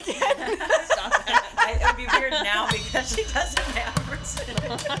that she doesn't have.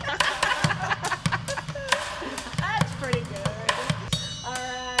 That's pretty good. All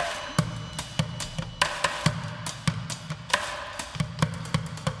right.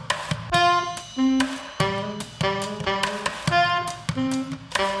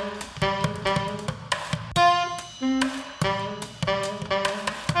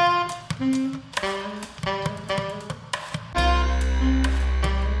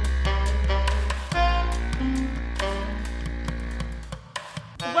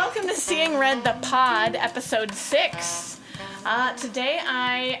 Welcome to Seeing Red the Pod, episode 6. Today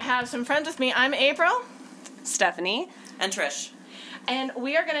I have some friends with me. I'm April. Stephanie. And Trish. And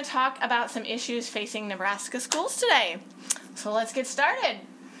we are going to talk about some issues facing Nebraska schools today. So let's get started.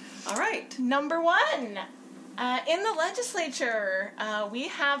 All right. Number 1. In the legislature, we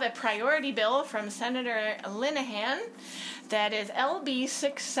have a priority bill from Senator Linehan that is LB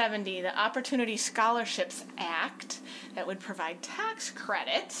 670, the Opportunity Scholarships Act, that would provide tax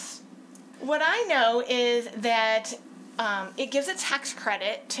credits. What I know is that it gives a tax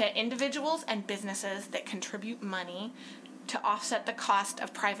credit to individuals and businesses that contribute money to offset the cost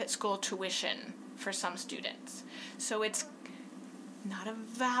of private school tuition for some students. So it's not a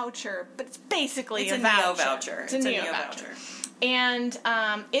voucher, but it's basically It's a voucher. neo-voucher. It's a neo-voucher. And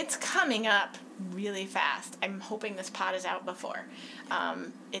it's coming up really fast. I'm hoping this pod is out before.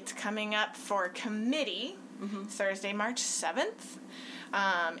 It's coming up for committee Thursday, March 7th.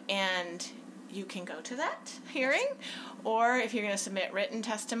 And you can go to that hearing, or if you're going to submit written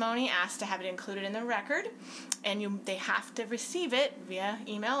testimony, ask to have it included in the record, and they have to receive it via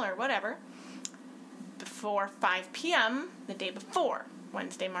email or whatever before 5 p.m. the day before,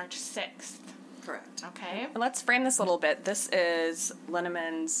 Wednesday, March 6th. Correct. Okay? Let's frame this a little bit. This is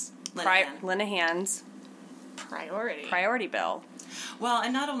Linehan's priority bill. Well,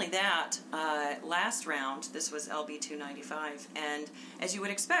 and not only that, last round, this was LB 295, and as you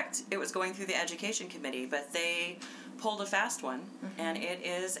would expect, it was going through the Education Committee, but they pulled a fast one, and it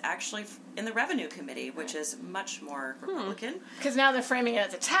is actually in the Revenue Committee, which is much more Republican. Because now they're framing it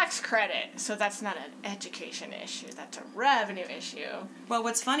as a tax credit, so that's not an education issue, that's a revenue issue. Well,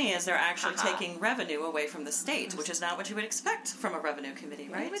 what's funny is they're actually taking revenue away from the state, which is not what you would expect from a Revenue Committee,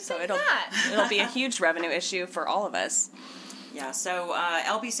 right? So it'll be a huge revenue issue for all of us. Yeah, so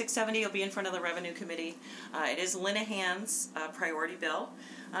LB 670 will be in front of the Revenue Committee. It is Linehan's priority bill.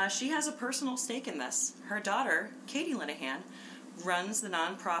 She has a personal stake in this. Her daughter, Katie Linehan, runs the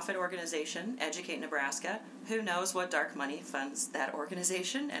nonprofit organization Educate Nebraska. Who knows what dark money funds that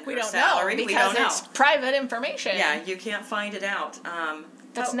organization and We her don't salary? know, We don't know. because it's private information. Yeah, you can't find it out.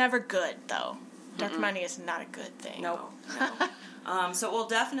 That's never good, though. Dark money is not a good thing. Nope. No. So it will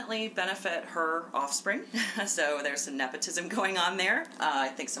definitely benefit her offspring. So there's some nepotism going on there. I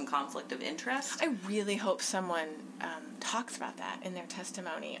think some conflict of interest. I really hope someone talks about that in their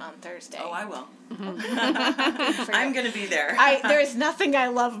testimony on Thursday. Oh, I will. I'm going to be there. There is nothing I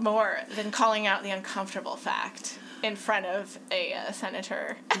love more than calling out the uncomfortable fact in front of a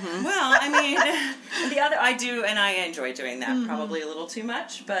senator. Well, I mean, I do, and I enjoy doing that probably a little too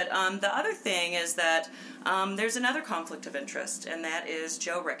much. But the other thing is that there's another conflict of interest, and that is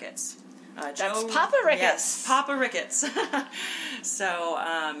Joe Ricketts. That's Papa Ricketts. Yes, Papa Ricketts.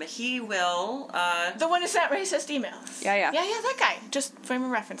 So he will... The one who sent racist emails. Yeah, that guy. Just frame of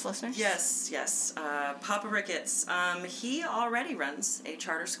reference, listeners. Yes. Papa Ricketts. He already runs a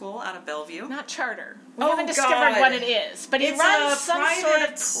charter school out of Bellevue. Not charter. We Oh, haven't discovered God. what it is. But he It's runs a some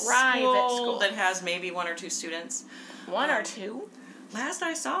private sort of private school. that has maybe 1 or 2 students. 1 or 2? Last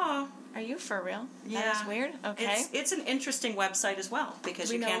I saw... Are you for real? Yeah. That is weird. Okay. It's an interesting website as well, because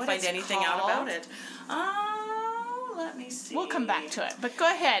We you know can't what find it's anything out called? about it. Let me see. We'll come back to it. But go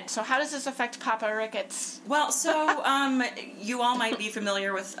ahead. So how does this affect Papa Ricketts? Well, so you all might be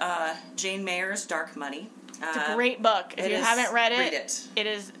familiar with Jane Mayer's Dark Money. It's a great book. If you haven't read read it. it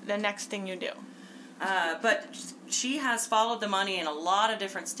is the next thing you do. But she has followed the money in a lot of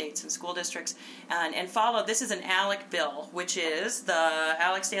different states and school districts, and followed. This is an ALEC bill, which is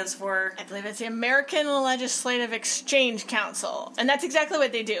ALEC stands for. I believe it's the American Legislative Exchange Council. And that's exactly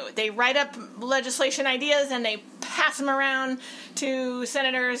what they do. They write up legislation ideas and they pass them around to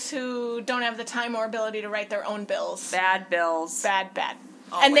senators who don't have the time or ability to write their own bills. Bad bills. Bad.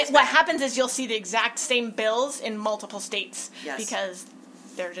 Always And then what bad. happens is you'll see the exact same bills in multiple states. Yes. Because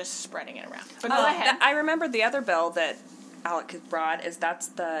they're just spreading it around. But go ahead. I remember the other bill that Alec has brought that's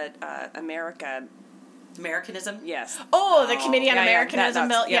the Americanism? Yes. Oh, the Committee on yeah, Americanism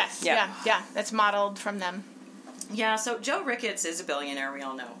that's- bill. yeah, Yes. That's modeled from them. Yeah, so Joe Ricketts is a billionaire, we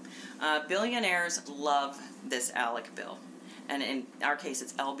all know. Billionaires love this ALEC bill. and in our case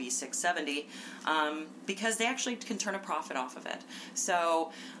it's LB 670, because they actually can turn a profit off of it.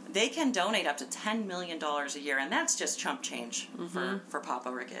 So they can donate up to $10 million a year, and that's just chump change for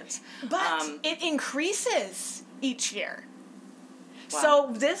Papa Ricketts. But it increases each year.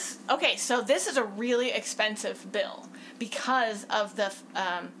 Wow. So this is a really expensive bill because of the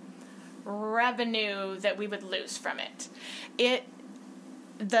revenue that we would lose from it.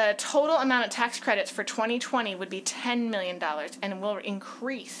 The total amount of tax credits for 2020 would be $10 million and will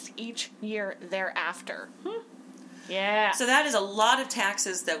increase each year thereafter. Yeah. So that is a lot of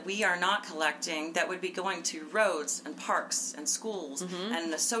taxes that we are not collecting that would be going to roads and parks and schools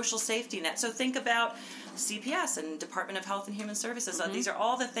and the social safety net. So think about CPS and Department of Health and Human Services. These are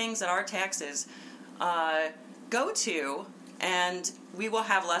all the things that our taxes go to, and we will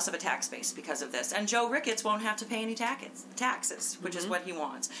have less of a tax base because of this. And Joe Ricketts won't have to pay any taxes, which is what he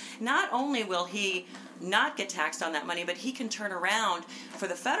wants. Not only will he not get taxed on that money, but he can turn around for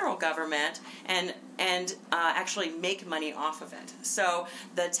the federal government and actually make money off of it. So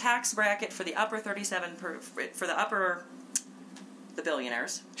the tax bracket for the upper 37 for the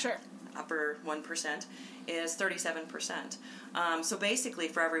billionaires, Sure. upper 1%, is 37%. So basically,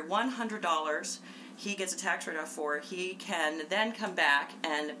 for every $100 he gets a tax write-off for, he can then come back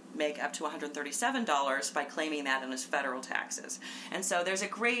and make up to $137 by claiming that in his federal taxes. And so there's a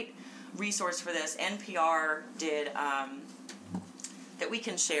great resource for this. NPR did that we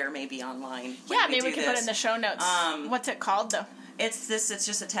can share maybe online. Yeah, maybe we can put it in the show notes. What's it called, though? It's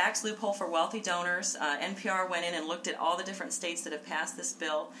just a tax loophole for wealthy donors. NPR went in and looked at all the different states that have passed this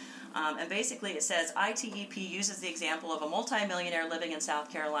bill. And basically it says ITEP uses the example of a multimillionaire living in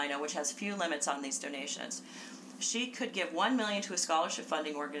South Carolina, which has few limits on these donations. She could give $1 million to a scholarship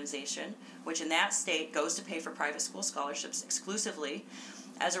funding organization, which in that state goes to pay for private school scholarships exclusively.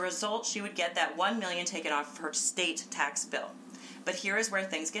 As a result, she would get that $1 million taken off of her state tax bill. But here is where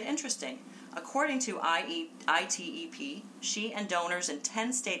things get interesting. According to ITEP, she and donors in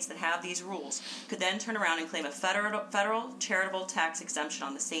 10 states that have these rules could then turn around and claim a federal charitable tax exemption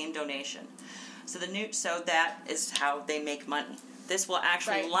on the same donation. So that is how they make money. This will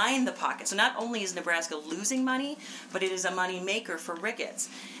actually line the pocket. So not only is Nebraska losing money, but it is a money maker for Ricketts.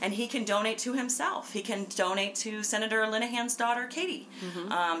 And he can donate to himself. He can donate to Senator Linehan's daughter, Katie.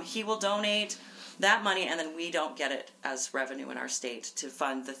 He will donate that money, and then we don't get it as revenue in our state to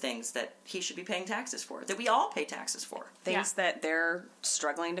fund the things that he should be paying taxes for, that we all pay taxes for. Things that they're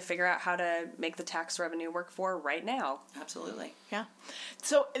struggling to figure out how to make the tax revenue work for right now. Absolutely. Yeah.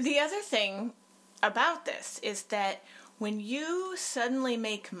 So the other thing about this is that when you suddenly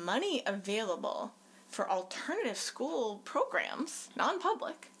make money available for alternative school programs,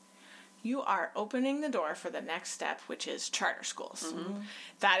 non-public, you are opening the door for the next step, which is charter schools.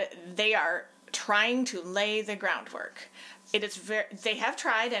 That they are trying to lay the groundwork. It is they have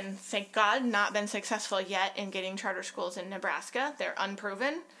tried, and thank God not been successful yet in getting charter schools in Nebraska. They're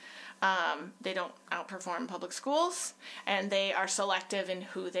unproven. They don't outperform public schools, and they are selective in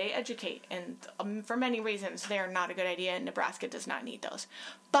who they educate. And for many reasons, they are not a good idea, and Nebraska does not need those.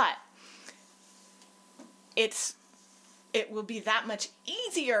 But it will be that much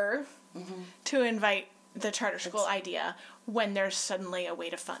easier to invite the charter school idea when there's suddenly a way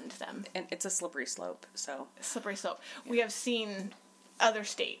to fund them. And it's a slippery slope, so. Slippery slope. We have seen other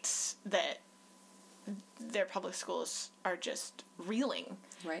states that their public schools are just reeling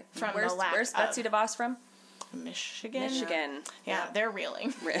from the lack Where's Betsy DeVos from? Michigan. Yeah, they're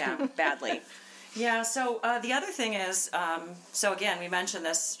reeling. Yeah, badly. Yeah, so the other thing is, so again, we mentioned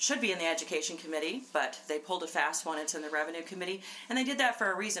this should be in the Education Committee, but they pulled a fast one. It's in the Revenue Committee, and they did that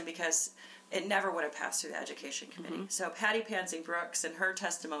for a reason, because it never would have passed through the Education Committee. So Patty Pansing Brooks, in her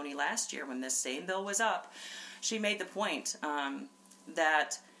testimony last year when this same bill was up, she made the point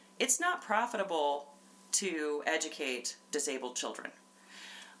that it's not profitable to educate disabled children.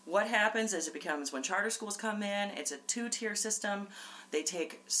 What happens is it becomes, when charter schools come in, it's a two-tier system. They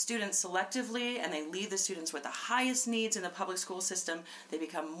take students selectively, and they leave the students with the highest needs in the public school system. They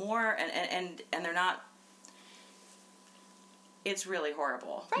become more, and they're not. It's really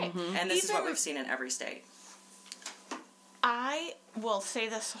horrible. Right. And this is what we've seen in every state. I will say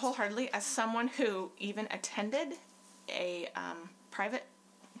this wholeheartedly as someone who even attended a private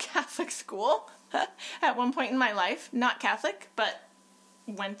Catholic school at one point in my life. Not Catholic, but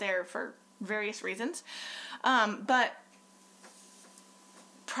went there for various reasons. But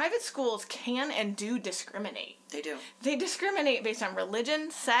private schools can and do discriminate. They do. They discriminate based on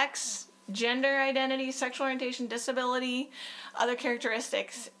religion, sex, gender identity, sexual orientation, disability, other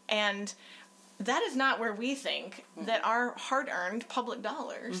characteristics, and that is not where we think that our hard-earned public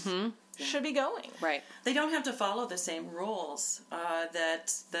dollars should be going. Right. They don't have to follow the same rules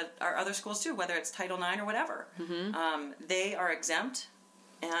that our other schools do, whether it's Title IX or whatever. They are exempt,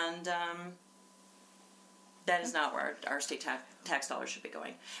 and that is not where our state tax dollars should be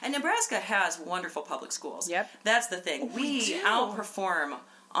going. And Nebraska has wonderful public schools. Yep. That's the thing. We do. outperform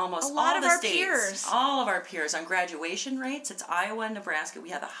almost A lot all of the our states, peers. all of our peers on graduation rates. It's Iowa and Nebraska. We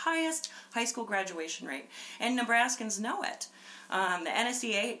have the highest high school graduation rate, and Nebraskans know it. The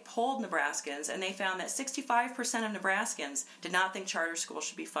NSEA polled Nebraskans, and they found that 65% of Nebraskans did not think charter schools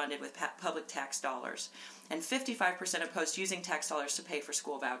should be funded with public tax dollars, and 55% opposed using tax dollars to pay for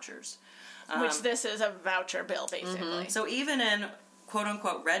school vouchers. Which this is a voucher bill, basically. So even in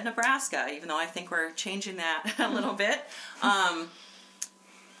quote-unquote red Nebraska, even though I think we're changing that a little bit,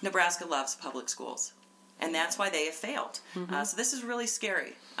 Nebraska loves public schools, and that's why they have failed. So this is really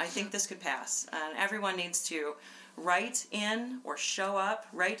scary. I think this could pass, and everyone needs to write in or show up,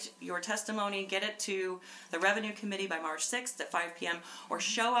 write your testimony, get it to the Revenue Committee by March 6th at 5 p.m., or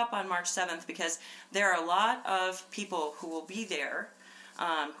show up on March 7th, because there are a lot of people who will be there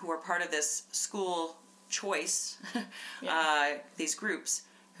who are part of this school choice, these groups,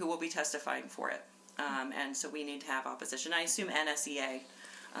 who will be testifying for it. And so we need to have opposition. I assume NSEA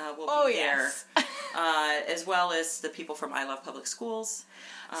will be there, as well as the people from I Love Public Schools.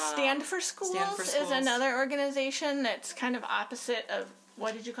 Stand for Schools is another organization that's kind of opposite of,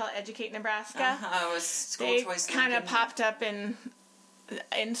 what did you call it, Educate Nebraska? It was School They Choice. kind of popped up in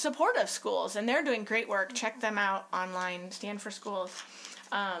support of schools, and they're doing great work. Check them out online, Stand for Schools.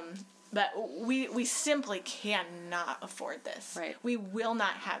 But we simply cannot afford this. Right. We will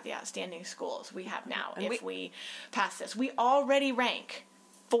not have the outstanding schools we have now if we pass this. We already rank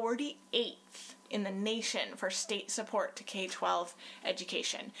 48th in the nation for state support to K-12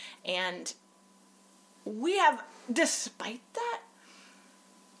 education. And we have, despite that,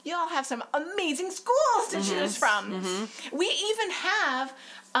 y'all have some amazing schools to choose from. We even have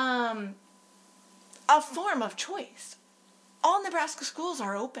a form of choice. All Nebraska schools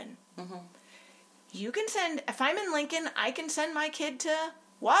are open. You can send, if I'm in Lincoln, I can send my kid to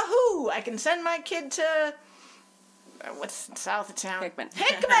Wahoo. I can send my kid to, what's south of town?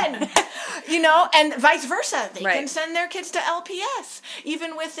 Hickman. And vice versa. They Right. can send their kids to LPS.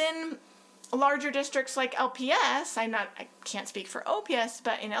 Even within larger districts like LPS, I can't speak for OPS,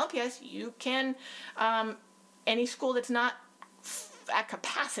 but in LPS, you can, any school that's not at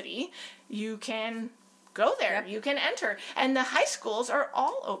capacity, you can go there. Yep. You can enter. And the high schools are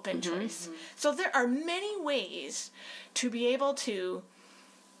all open choice. So there are many ways to be able to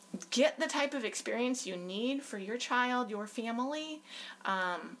get the type of experience you need for your child, your family,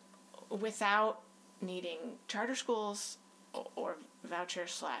 without needing charter schools or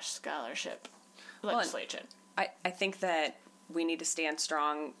voucher/scholarship legislation. I think that we need to stand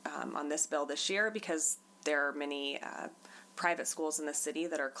strong on this bill this year, because there are many private schools in the city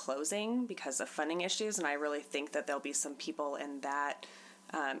that are closing because of funding issues, and I really think that there'll be some people in that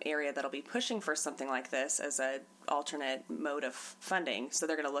area that'll be pushing for something like this as an alternate mode of funding. So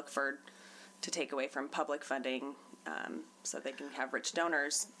they're going to look to take away from public funding so they can have rich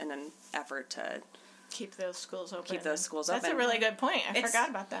donors in an effort to keep those schools open. That's a really good point. I forgot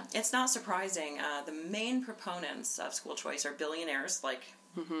about that. It's not surprising. The main proponents of school choice are billionaires like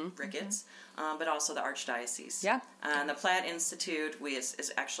Ricketts, but also the Archdiocese. Yeah. And the Platt Institute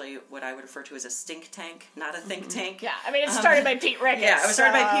is actually what I would refer to as a stink tank, not a think tank. Yeah, I mean, it started by Pete Ricketts. Yeah, it was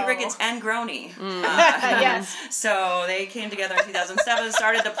started by Pete Ricketts and Groene. Yes. So they came together in 2007,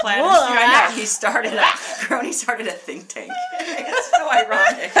 started the Platt Institute. I know, Groene started a think tank. It's so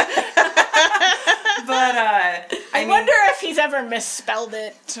ironic. But I wonder if he's ever misspelled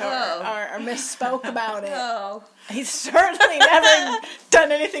it or misspoke about it. Oh, He's certainly never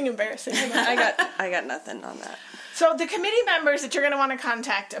done anything embarrassing. I got nothing on that. So the committee members that you're going to want to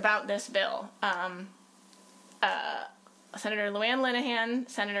contact about this bill, Senator Luann Linehan,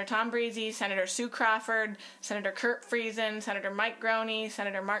 Senator Tom Breezy, Senator Sue Crawford, Senator Kurt Friesen, Senator Mike Groene,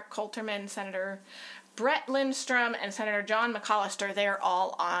 Senator Mark Colterman, Senator Brett Lindstrom, and Senator John McAllister. They are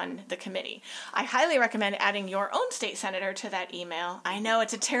all on the committee. I highly recommend adding your own state senator to that email. I know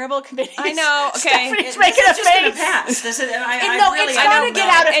it's a terrible committee. I know. Okay, it's just going to pass. It's going to get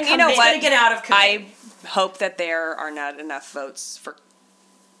out of committee. And you know what? It's going to get out of committee. I hope that there are not enough votes for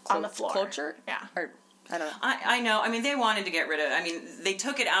on the floor. Cloture. Yeah. Or I don't know. I know. I mean, they wanted to get rid of. I mean, they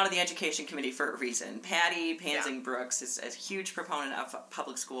took it out of the Education Committee for a reason. Patty Pansing Brooks is a huge proponent of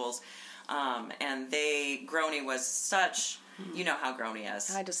public schools. And Groene was such You know how grown he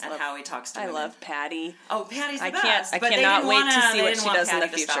is. I just and love how he talks to I women. love Patty. Oh, Patty's the I best. But they cannot didn't wait wanna, to see they what didn't she want does in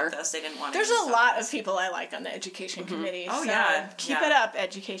Patty the to stop future. this. They didn't want There's him to a stop lot this. of people I like on the education committee. Oh, so yeah. keep Yeah. it up,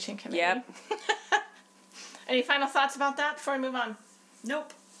 education committee. Yep. Any final thoughts about that before we move on?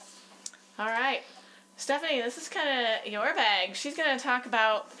 Nope. All right. Stephanie, this is kind of your bag. She's going to talk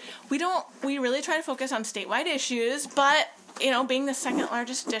about, we really try to focus on statewide issues, but, being the second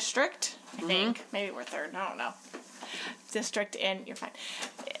largest district, I think, maybe we're third, I don't know, district, and you're fine.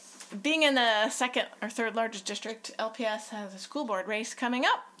 Being in the second or third largest district, LPS has a school board race coming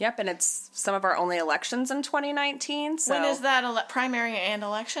up. Yep, and it's some of our only elections in 2019. So When is that primary and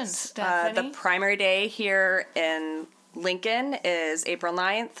elections, Stephanie? the primary day here in Lincoln is April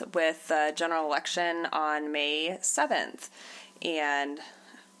 9th with the general election on May 7th. And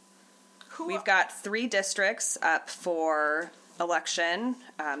we've got 3 districts up for election.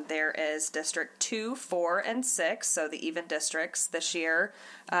 There is District 2, 4, and 6, so the even districts this year.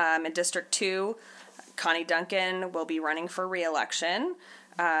 In District 2, Connie Duncan will be running for re-election.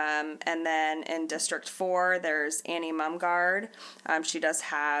 And then in District 4, there's Annie Mumgard. She does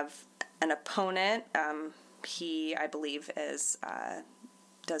have an opponent. He, I believe,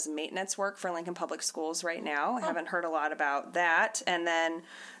 does maintenance work for Lincoln Public Schools right now. I haven't heard a lot about that. And then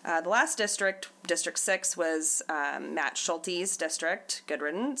the last district, District 6, was Matt Schulte's district, Good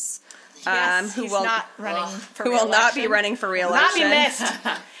Riddance. Yes, who he's will not running for who will not be re-election. running for Not re-election. be missed.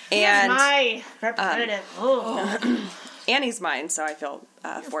 He is And my representative. Annie's mine, so I feel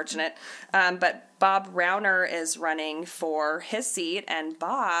fortunate. But Bob Rauner is running for his seat, and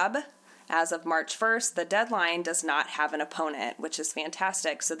Bob, as of March 1st, the deadline does not have an opponent, which is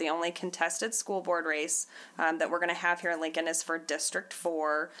fantastic. So the only contested school board race that we're going to have here in Lincoln is for District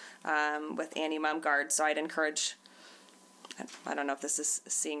 4 with Annie Mumgard. So I'd encourage, I don't know if this is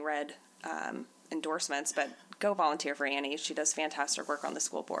seeing red endorsements, but go volunteer for Annie. She does fantastic work on the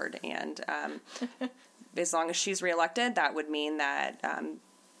school board. And as long as she's reelected, that would mean that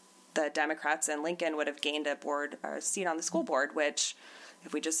the Democrats in Lincoln would have gained a seat on the school board, which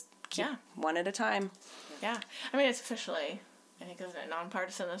if we just keep one at a time. Yeah. I mean, it's officially, I think, isn't it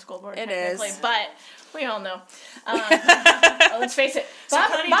nonpartisan, the school board? It technically, is. But we all know. Let's face it. Bob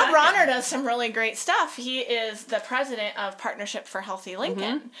Rauner does some really great stuff. He is the president of Partnership for Healthy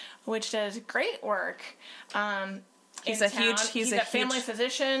Lincoln, which does great work. He's a family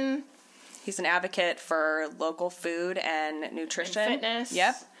physician. He's an advocate for local food and nutrition. And fitness.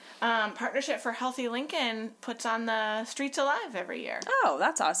 Yep. Partnership for Healthy Lincoln puts on the Streets Alive every year. Oh,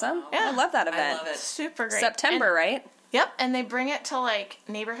 that's awesome. Yeah. I love that event. I love it. Super great. September, right? Yep, and they bring it to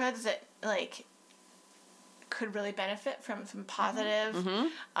neighborhoods that could really benefit from some positive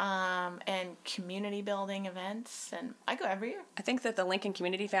and community building events, and I go every year. I think that the Lincoln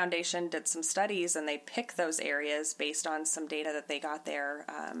Community Foundation did some studies, and they pick those areas based on some data that they got there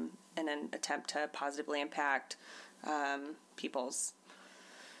in an attempt to positively impact people's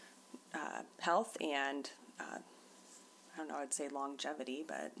health and I don't know, I'd say longevity,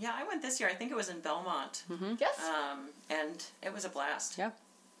 but Yeah, I went this year. I think it was in Belmont. Yes, And it was a blast. yeah.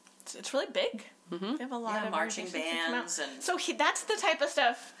 it's really big. They have a lot of marching organizations that come out. bands and so that's the type of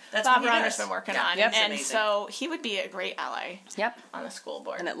stuff That's Bob what he Rauner's does. been working Yeah. on, Yep. and Amazing. so he would be a great ally. Yep. On the school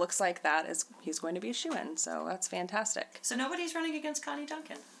board. And it looks like he's going to be a shoo-in, so that's fantastic. So nobody's running against Connie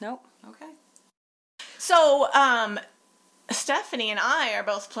Duncan. Nope. Okay. So, Stephanie and I are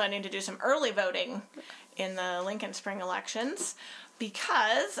both planning to do some early voting in the Lincoln spring elections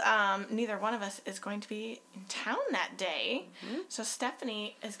because neither one of us is going to be in town that day. So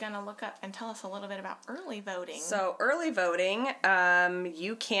Stephanie is going to look up and tell us a little bit about early voting. So early voting,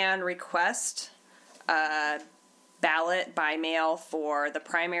 you can request a ballot by mail for the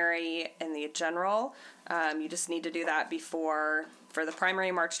primary and the general. You just need to do that for the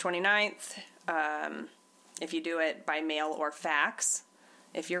primary, March 29th. If you do it by mail or fax.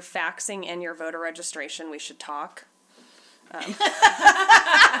 If you're faxing in your voter registration, we should talk.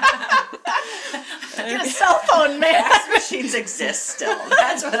 Get a cell phone, man. Fax machines exist still.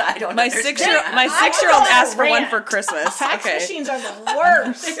 That's what I don't My understand. 6-year-old asked for one rant. for Christmas. Fax Okay. machines are the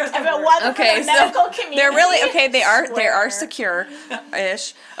worst. They are the If it worst. wasn't Okay, for the medical so community, they're really okay. They are swear.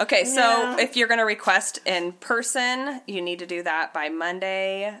 secure-ish. Okay, so Yeah. if you're going to request in person, you need to do that by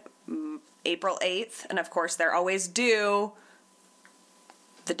Monday, April 8th, and of course they're always due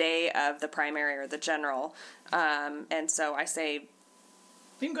the day of the primary or the general. And so I say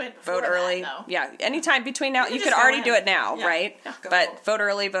You can go ahead before vote early. That, though. Yeah, anytime between now. You You just could go already in. do it now, Yeah. right? Yeah, go. But vote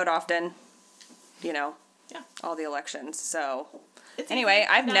early, vote often. Yeah. All the elections. So Anyway,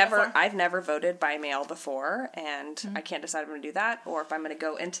 I've Done it never before. I've never voted by mail before, and I can't decide if I'm going to do that or if I'm going to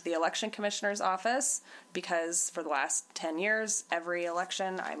go into the election commissioner's office, because for the last 10 years, every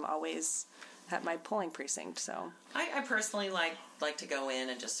election, I'm always at my polling precinct. So I personally like to go in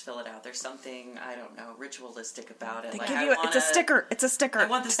and just fill it out. There's something, I don't know, ritualistic about it. they Like, give I you wanna, it's a sticker. It's a sticker. I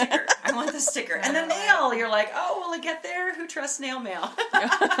want the sticker. I want the sticker. And the mail, you're like, oh, will it get there? Who trusts snail mail?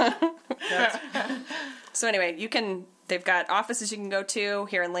 So anyway, they've got offices you can go to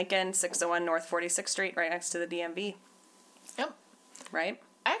here in Lincoln, 601 North 46th Street, right next to the DMV, Yep. right?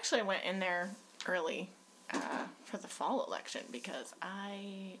 I actually went in there early for the fall election because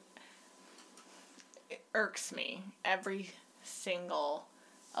it irks me every single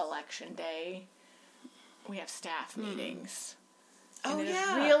election day. We have staff meetings. Oh, and it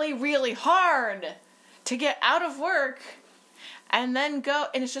yeah. is really, really hard to get out of work and then go.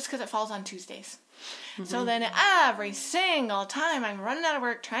 And it's just because it falls on Tuesdays. So then every single time I'm running out of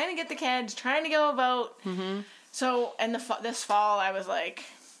work, trying to get the kids, trying to go vote. So, and this fall I was like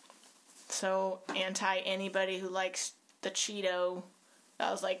so anti anybody who likes the Cheeto. I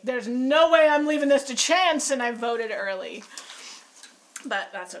was like, there's no way I'm leaving this to chance, and I voted early. But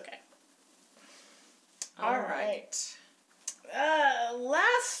that's okay. All right.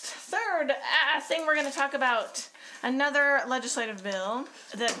 Third thing we're going to talk about, another legislative bill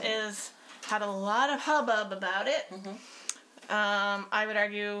that had a lot of hubbub about it. I would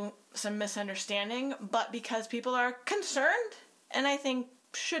argue some misunderstanding, but because people are concerned, and I think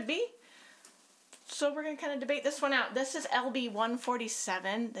should be, so we're going to kind of debate this one out. This is LB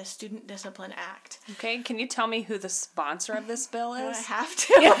 147, the Student Discipline Act. Okay, can you tell me who the sponsor of this bill Do I is? have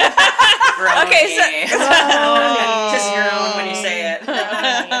to? Okay, Just groan when you say it. So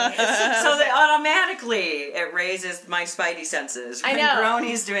that automatically it raises my spidey senses. I When know.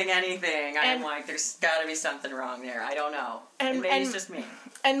 Brony's doing anything, I'm And- like, there's got to be something wrong there. I don't know. And- Maybe it's and- just me.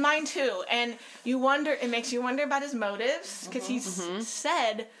 And mine too. And it makes you wonder about his motives, because he's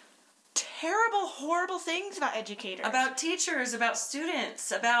said terrible, horrible things about educators. About teachers, about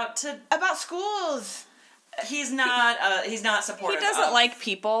students, about schools. he's not He supportive. doesn't of- like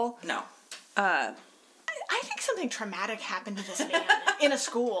people. No. I think something traumatic happened to this man in a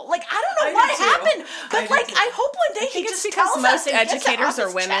school. Like, I don't know I what do too. happened, I but do like, too. I hope one day he think just it's because tells most us and gets it educators off are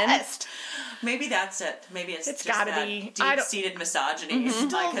his women. chest. Maybe that's it. Maybe it's It's just gotta that be. I don't- deep-seated misogyny. Still,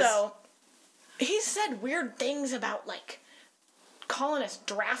 Like, 'cause- though, he said weird things about like calling us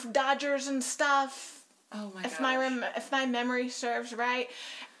draft dodgers and stuff. oh my If gosh. if my memory serves right,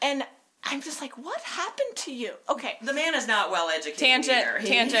 and I'm just like, what happened to you? Okay, The man is not well educated. Tangent, either.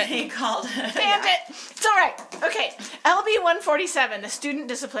 tangent. He called. tangent. It's all right. Okay, LB 147, the Student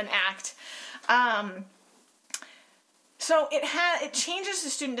Discipline Act. So it changes the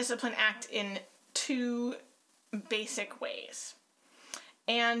Student Discipline Act in two basic ways,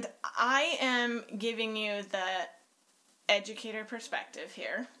 and I am giving you the educator perspective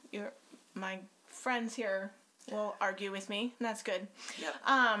here. My friends here will argue with me, and that's good. Yep.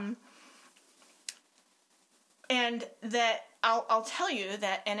 And that I'll tell you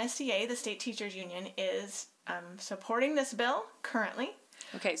that NSCA, the State Teachers Union, is supporting this bill currently.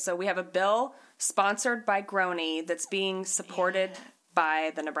 Okay, so we have a bill sponsored by Grony that's being supported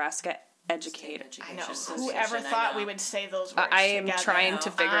by the Nebraska Educator. I know. Education Whoever Association, thought know. we would say those words I am together. trying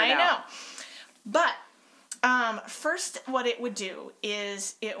to figure it I out. know. But first, what it would do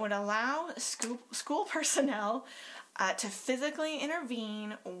is it would allow school personnel to physically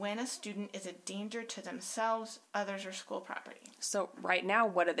intervene when a student is a danger to themselves, others, or school property. So right now,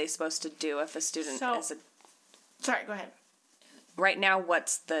 what are they supposed to do if a student So- is a... Sorry, go ahead. Right now,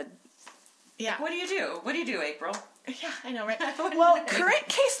 what's the... Yeah. What do you do? What do you do, April? Yeah, I know, right? Well, current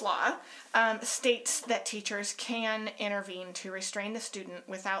case law states that teachers can intervene to restrain the student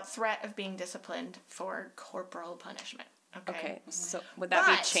without threat of being disciplined for corporal punishment. Okay, so would that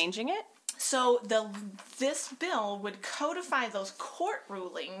be But- changing it? So this bill would codify those court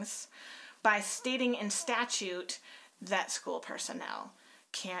rulings by stating in statute that school personnel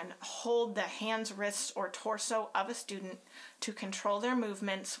can hold the hands, wrists, or torso of a student to control their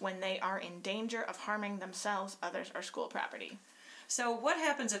movements when they are in danger of harming themselves, others, or school property. So what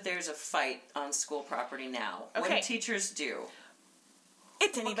happens if there's a fight on school property now? What Okay. do teachers do?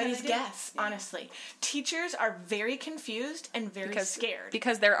 It's can anybody's they do? guess, honestly. Teachers are very confused and very scared.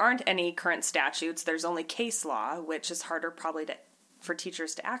 Because there aren't any current statutes. There's only case law, which is harder probably for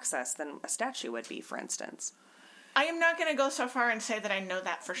teachers to access than a statute would be, for instance. I am not going to go so far and say that I know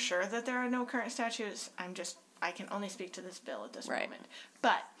that for sure that there are no current statutes. I can only speak to this bill at this Right. moment.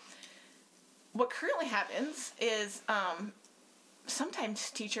 But what currently happens is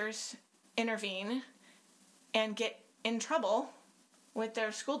sometimes teachers intervene and get in trouble with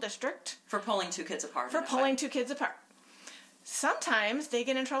their school district for pulling two kids apart. for pulling two kids apart. Sometimes they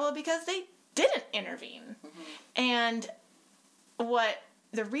get in trouble because they didn't intervene. And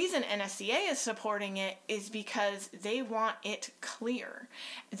the reason NSCA is supporting it is because they want it clear.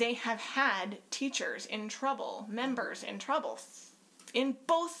 They have had teachers in trouble, members in trouble, in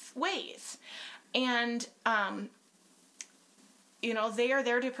both ways. And, they are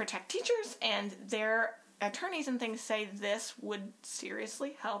there to protect teachers, and their attorneys and things say this would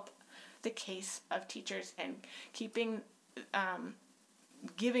seriously help the case of teachers and giving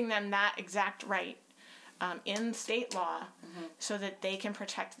them that exact right in state law so that they can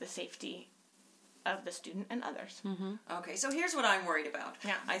protect the safety of the student and others. Okay, so here's what I'm worried about.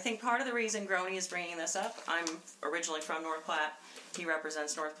 Yeah. I think part of the reason Groney is bringing this up, I'm originally from North Platte. He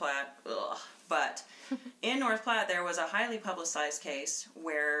represents North Platte. Ugh. But in North Platte, there was a highly publicized case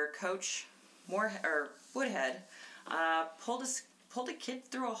where Coach Woodhead pulled a kid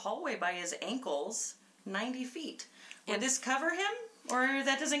through a hallway by his ankles 90 feet. Would this cover him? Or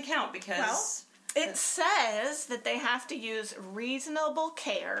that doesn't count because... Well, it says that they have to use reasonable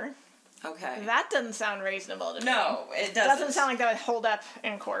care. Okay. That doesn't sound reasonable to me. No, it doesn't. Doesn't sound like that would hold up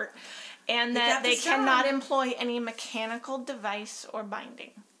in court. And that they cannot employ any mechanical device or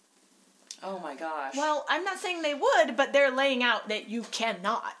binding. Oh my gosh. Well, I'm not saying they would, but they're laying out that you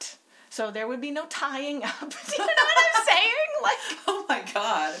cannot. So there would be no tying up. Do you know what I'm saying? Oh my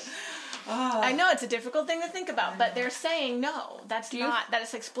God. Oh. I know it's a difficult thing to think about, but they're saying no, that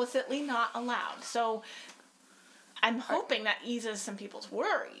is explicitly not allowed. So I'm hoping that eases some people's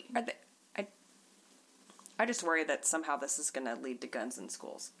worry. I just worry that somehow this is going to lead to guns in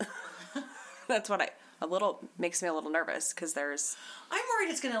schools. That's what makes me a little nervous because I'm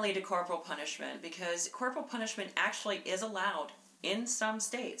worried it's going to lead to corporal punishment because corporal punishment actually is allowed in some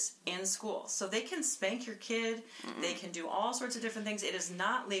states in school. So they can spank your kid. They can do all sorts of different things. It is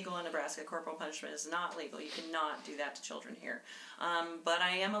not legal in Nebraska. Corporal punishment is not legal. You cannot do that to children here. But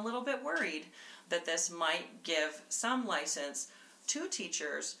I am a little bit worried that this might give some license to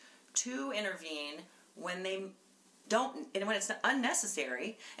teachers to intervene when they don't, and when it's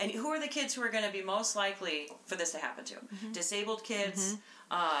unnecessary. And who are the kids who are going to be most likely for this to happen to? Disabled kids,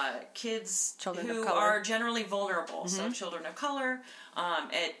 kids children who of color. are generally vulnerable. So children of color.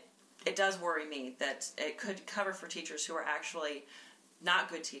 It does worry me that it could cover for teachers who are actually not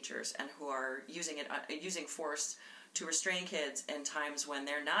good teachers and who are using force to restrain kids in times when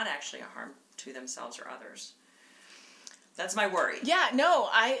they're not actually a harm to themselves or others. That's my worry. Yeah, no,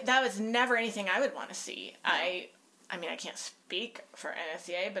 that was never anything I would want to see. I mean, I can't speak for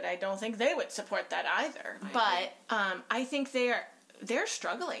NSCA, but I don't think they would support that either. But I think they're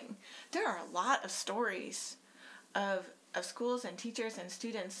struggling. There are a lot of stories of schools and teachers and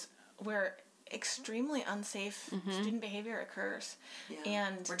students where extremely unsafe student behavior occurs. Yeah.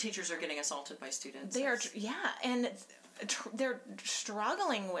 And where teachers are getting assaulted by students. And they're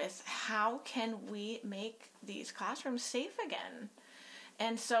struggling with how can we make these classrooms safe again.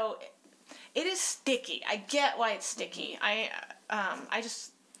 And so it is sticky. I get why it's sticky. I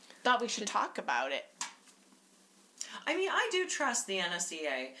just thought we should talk about it. I mean, I do trust the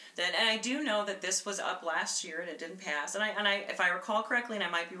NSCA, and I do know that this was up last year and it didn't pass. And I, if I recall correctly, and I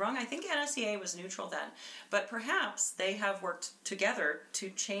might be wrong, I think NSCA was neutral then. But perhaps they have worked together to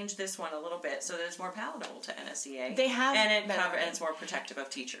change this one a little bit so that it's more palatable to NSCA. They have, and it's more protective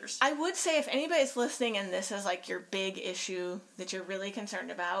of teachers. I would say if anybody's listening and this is like your big issue that you're really concerned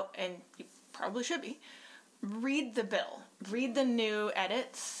about, and you probably should be, read the bill, read the new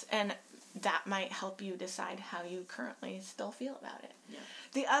edits, and that might help you decide how you currently still feel about it. Yeah.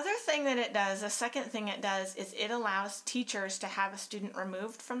 The other thing that it does, the second thing it does, is it allows teachers to have a student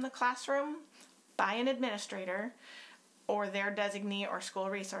removed from the classroom by an administrator or their designee or school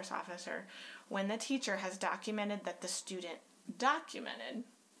resource officer when the teacher has documented that the student documented.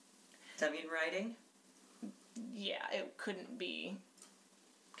 Does that mean writing? Yeah, it couldn't be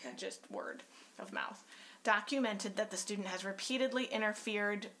just word of mouth. Documented that the student has repeatedly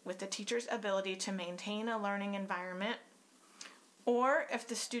interfered with the teacher's ability to maintain a learning environment, or if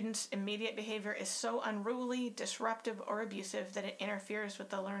the student's immediate behavior is so unruly, disruptive, or abusive that it interferes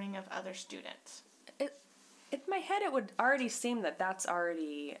with the learning of other students. In my head, it would already seem that that's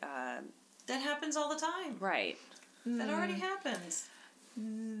already... that happens all the time. Right. That already happens.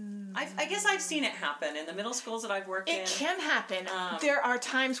 I guess I've seen it happen in the middle schools that I've worked in. It can happen. There are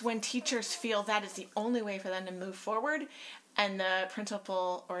times when teachers feel that is the only way for them to move forward, and the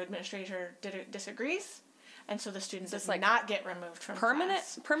principal or administrator disagrees, and so the student does not get removed from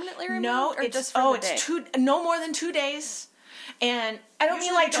class. Permanently removed? No, or it's just for the day? No more than 2 days, and I don't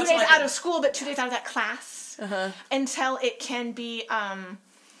Usually mean like 2 goes days like out of school, but 2 days out of that class. class until it can be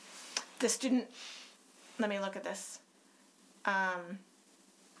the student. Let me look at this.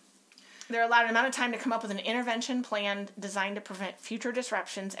 They're allowed an amount of time to come up with an intervention plan designed to prevent future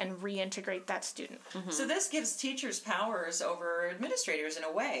disruptions and reintegrate that student. So this gives teachers powers over administrators in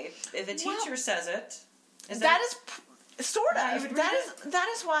a way. If a teacher says it, that is sort how you of would read that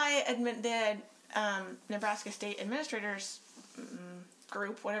is why the Nebraska State Administrators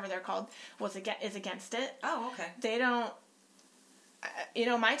group, whatever they're called, is against it. Oh, okay. They don't.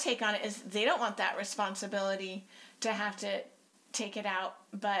 My take on it is they don't want that responsibility to have to take it out,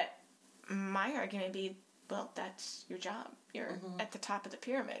 but my argument would be, well, that's your job. You're at the top of the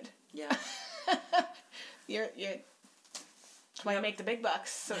pyramid. Yeah. You're that's why you make the big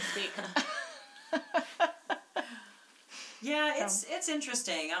bucks, so to speak. Yeah, it's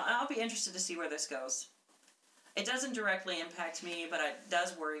interesting. I'll be interested to see where this goes. It doesn't directly impact me, but it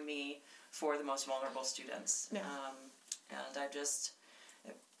does worry me for the most vulnerable students. Yeah. And I'm just,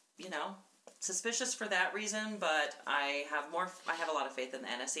 suspicious for that reason, but I have a lot of faith in the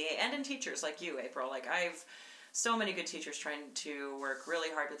NSEA and in teachers like you, April. Like, I've so many good teachers trying to work really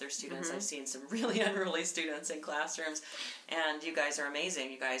hard with their students. I've seen some really unruly students in classrooms, and you guys are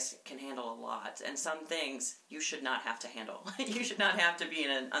amazing. You guys can handle a lot, and some things you should not have to handle. You should not have to be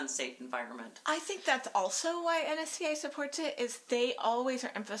in an unsafe environment. I think that's also why NSCA supports it, is they always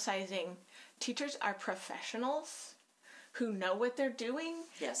are emphasizing teachers are professionals who know what they're doing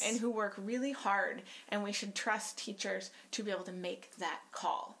and who work really hard, and we should trust teachers to be able to make that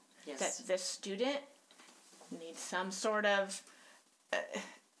call. Yes. That this student needs some sort of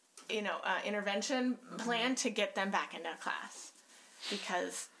intervention plan to get them back into class,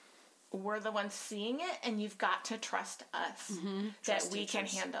 because we're the ones seeing it, and you've got to trust us that we can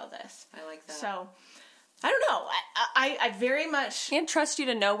handle this. I like that. So I don't know. I very much and trust you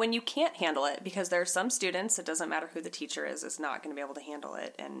to know when you can't handle it, because there are some students, it doesn't matter who the teacher is not going to be able to handle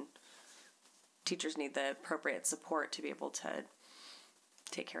it, and teachers need the appropriate support to be able to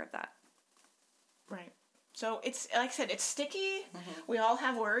take care of that. Right. So it's, like I said, it's sticky. We all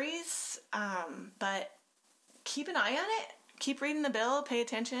have worries, but keep an eye on it. Keep reading the bill, pay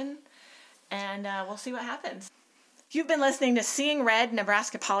attention, and we'll see what happens. You've been listening to Seeing Red,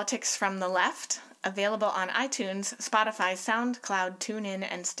 Nebraska Politics from the Left, available on iTunes, Spotify, SoundCloud, TuneIn,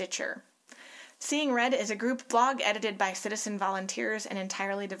 and Stitcher. Seeing Red is a group blog edited by citizen volunteers and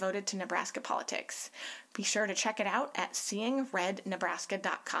entirely devoted to Nebraska politics. Be sure to check it out at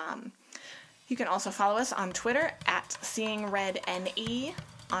seeingrednebraska.com. You can also follow us on Twitter at SeeingRedNE,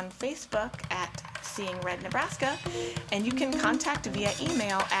 on Facebook at Seeing Red Nebraska, and you can contact via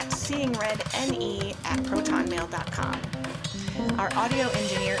email at seeingredne@protonmail.com. Our audio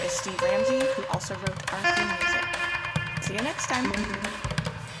engineer is Steve Ramsey, who also wrote our theme music. See you next time.